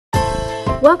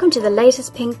Welcome to the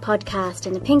latest Pink podcast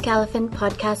in the Pink Elephant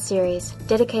podcast series,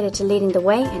 dedicated to leading the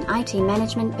way in IT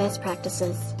management best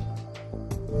practices.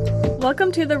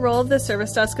 Welcome to the Role of the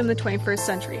Service Desk in the 21st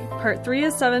Century, Part 3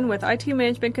 of 7 with IT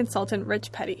management consultant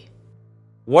Rich Petti.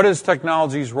 What is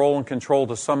technology's role and control?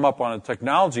 To sum up on the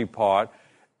technology part,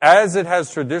 as it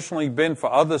has traditionally been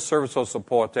for other service or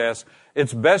support tasks,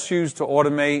 it's best used to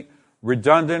automate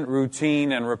redundant,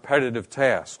 routine, and repetitive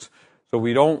tasks. So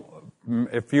we don't,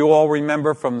 if you all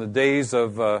remember from the days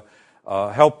of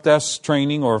help desk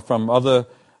training or from other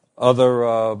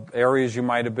areas you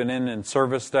might have been in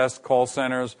service desk, call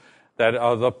centers, that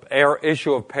the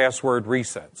issue of password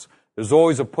resets. There's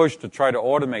always a push to try to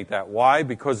automate that. Why?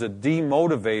 Because it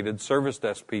demotivated service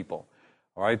desk people,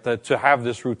 all right, to have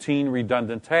this routine,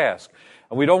 redundant task.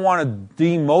 And we don't want to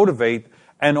demotivate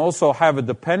and also have a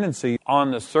dependency on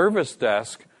the service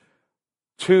desk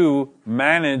to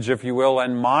manage, if you will,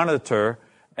 and monitor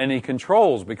any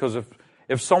controls. Because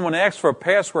if someone asks for a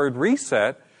password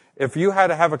reset, if you had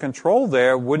to have a control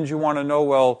there, wouldn't you want to know,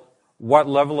 well, what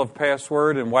level of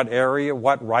password and what area,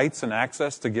 what rights and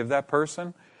access to give that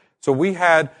person? So we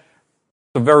had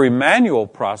a very manual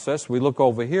process. We look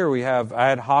over here, we have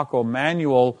ad hoc or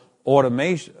manual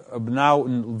automation, now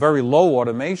very low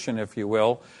automation, if you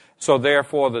will. So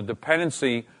therefore, the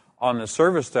dependency on the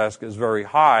service desk is very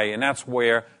high, and that's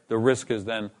where the risk is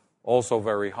then also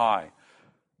very high.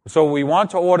 So we want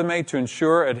to automate to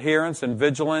ensure adherence and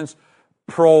vigilance,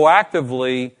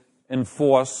 proactively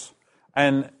enforce,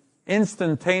 and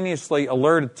instantaneously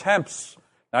alert attempts.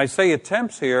 I say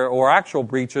attempts here, or actual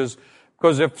breaches,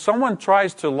 because if someone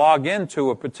tries to log into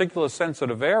a particular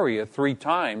sensitive area 3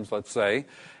 times, let's say,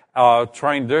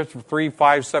 trying 3,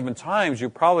 5, 7 times, you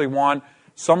probably want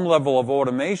some level of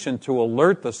automation to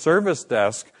alert the service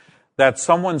desk that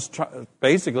someone's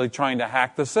basically trying to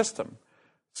hack the system.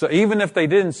 So even if they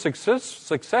didn't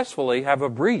successfully have a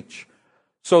breach.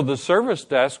 So the service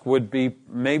desk would be,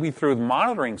 maybe through the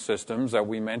monitoring systems that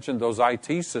we mentioned, those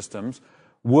IT systems,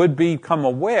 would become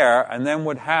aware and then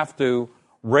would have to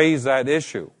raise that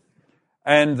issue.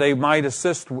 And they might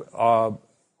assist,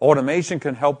 automation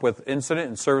can help with incident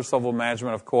and service level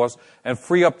management, of course, and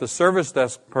free up the service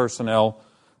desk personnel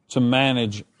to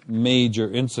manage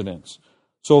major incidents.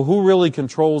 So who really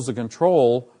controls the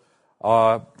control?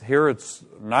 Here it's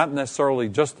not necessarily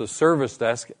just the service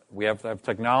desk. We have to have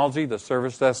technology, the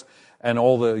service desk, and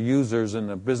all the users in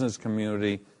the business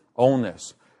community own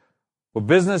this. For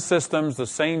business systems, the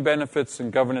same benefits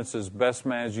and governance is best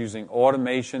managed using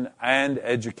automation and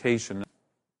education.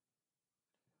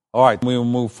 All right, we will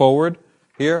move forward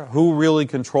here. Who really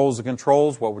controls the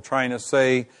controls? What we're trying to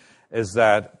say is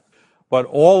that, but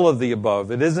all of the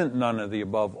above, it isn't none of the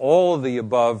above, all of the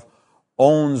above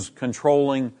owns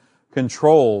controlling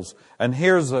controls. And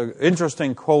here's an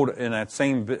interesting quote in that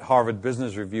same Harvard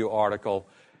Business Review article.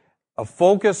 A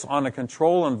focus on a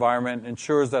control environment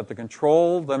ensures that the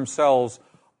control themselves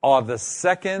are the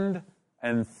second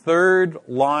and third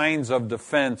lines of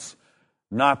defense,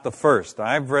 not the first.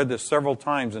 I've read this several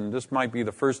times, and this might be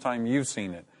the first time you've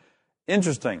seen it.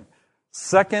 Interesting.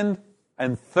 Second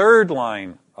and third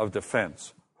line of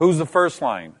defense. Who's the first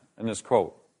line in this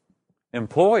quote?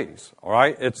 Employees. All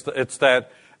right. It's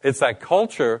that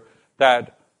culture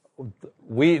that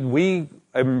we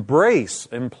embrace.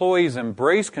 Employees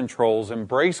embrace controls,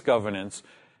 embrace governance,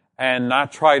 and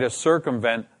not try to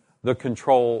circumvent the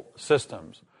control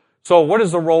systems. So what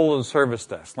is the role of the service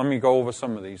desk? Let me go over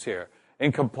some of these here.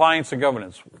 In compliance and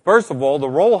governance. First of all, the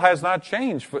role has not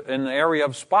changed in the area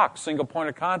of SPOC, single point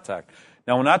of contact.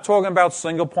 Now, we're not talking about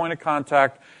single point of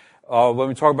contact when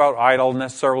we talk about ITIL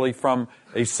necessarily from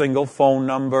a single phone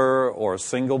number or a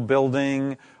single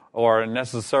building or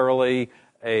necessarily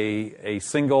a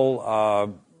single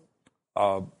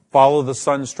follow the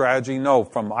sun strategy. No,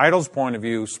 from ITIL's point of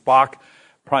view, SPOC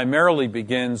primarily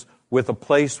begins with a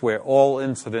place where all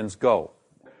incidents go.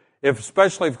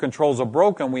 Especially if controls are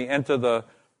broken, we enter the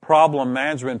problem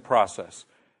management process.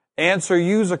 Answer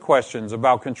user questions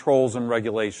about controls and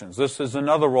regulations. This is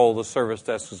another role the service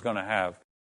desk is going to have.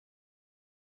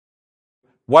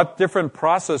 What different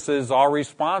processes are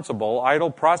responsible?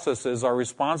 ITIL processes are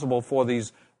responsible for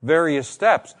these various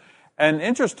steps. And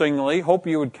interestingly, hope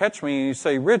you would catch me and you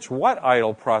say, Rich, what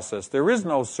ITIL process? There is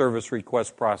no service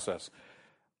request process.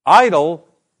 ITIL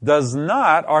does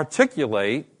not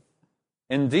articulate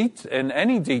in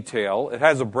any detail, it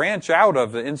has a branch out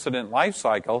of the incident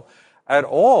lifecycle at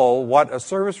all what a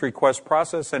service request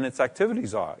process and its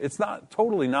activities are. It's not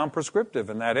totally non-prescriptive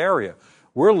in that area.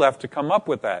 We're left to come up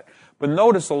with that. But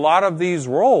notice a lot of these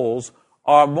roles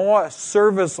are more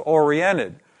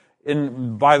service-oriented.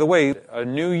 By the way, a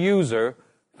new user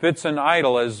fits in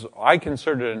idle as I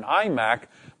consider it an IMAC,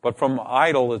 but from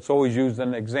idle it's always used as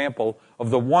an example of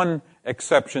the one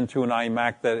exception to an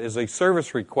IMAC that is a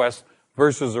service request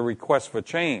versus a request for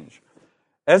change.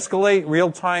 Escalate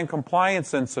real-time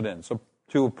compliance incidents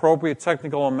to appropriate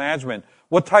technical management.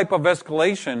 What type of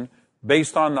escalation,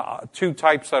 based on the two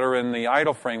types that are in the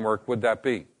idle framework, would that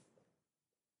be?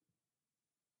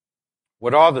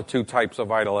 What are the two types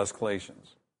of idle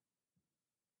escalations?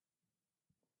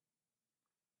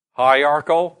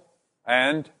 Hierarchical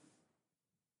and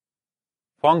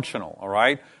functional, all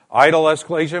right? Idle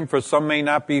escalation, for some may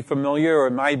not be familiar, or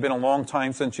it might have been a long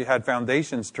time since you had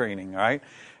foundations training, right?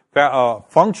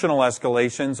 Functional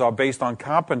escalations are based on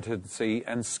competency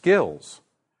and skills.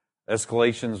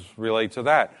 Escalations relate to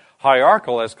that.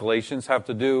 Hierarchical escalations have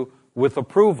to do with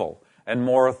approval and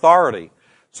more authority.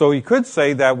 So you could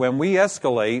say that when we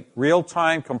escalate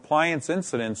real-time compliance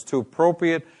incidents to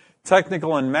appropriate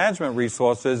technical and management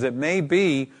resources, it may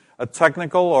be a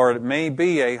technical or it may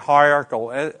be a hierarchical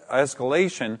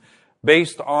escalation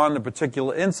based on the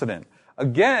particular incident.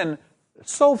 Again,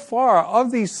 so far,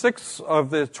 of these 6 of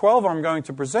the 12 I'm going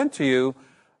to present to you,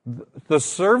 the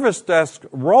service desk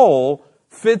role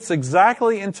fits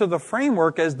exactly into the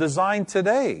framework as designed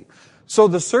today. So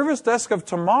the service desk of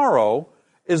tomorrow,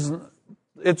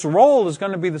 its role is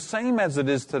going to be the same as it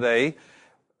is today.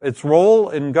 Its role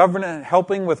in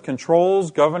helping with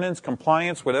controls, governance,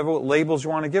 compliance, whatever labels you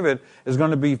want to give it, is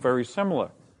going to be very similar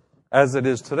as it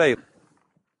is today.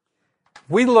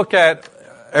 We look at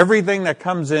everything that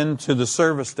comes into the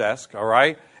service desk, all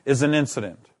right, is an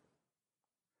incident.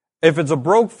 If it's a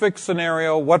broke-fix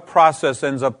scenario, what process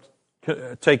ends up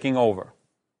taking over?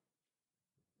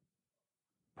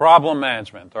 Problem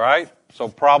management, all right? So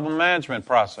problem management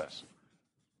process.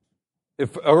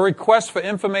 If a request for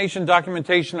information,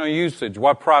 documentation, or usage,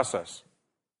 what process?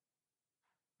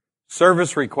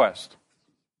 Service request.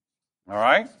 All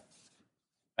right?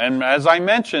 And as I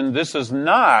mentioned, this is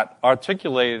not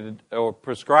articulated or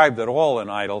prescribed at all in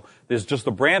idle. There's just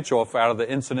a branch off out of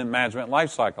the incident management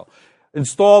lifecycle.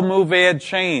 Install, move, add,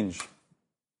 change.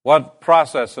 What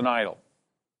process in idle?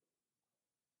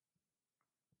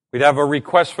 We'd have a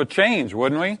request for change,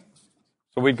 wouldn't we?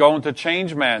 So we'd go into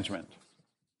change management.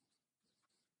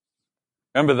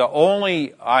 Remember, the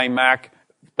only IMAC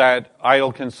that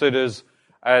idle considers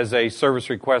as a service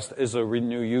request is a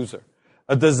new user.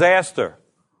 A disaster.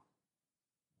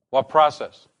 What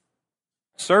process?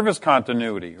 Service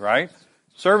continuity, right?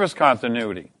 Service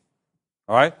continuity.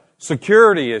 All right?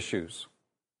 Security issues.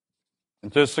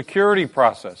 Into a security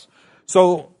process.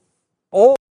 So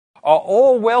all are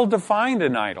all well defined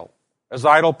in idle as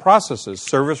idle processes.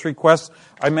 Service requests,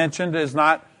 I mentioned, is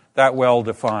not that well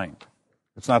defined.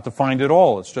 It's not defined at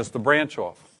all. It's just a branch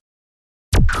off.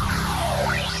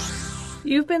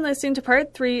 You've been listening to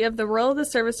Part 3 of The Role of the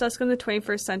Service Desk in the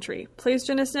 21st Century. Please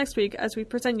join us next week as we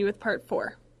present you with Part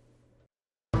 4.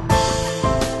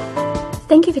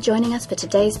 Thank you for joining us for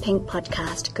today's Pink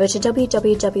podcast. Go to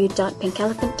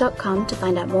www.pinkelephant.com to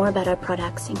find out more about our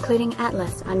products, including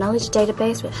Atlas, our knowledge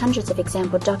database with hundreds of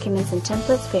example documents and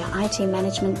templates for your IT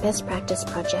management best practice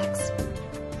projects.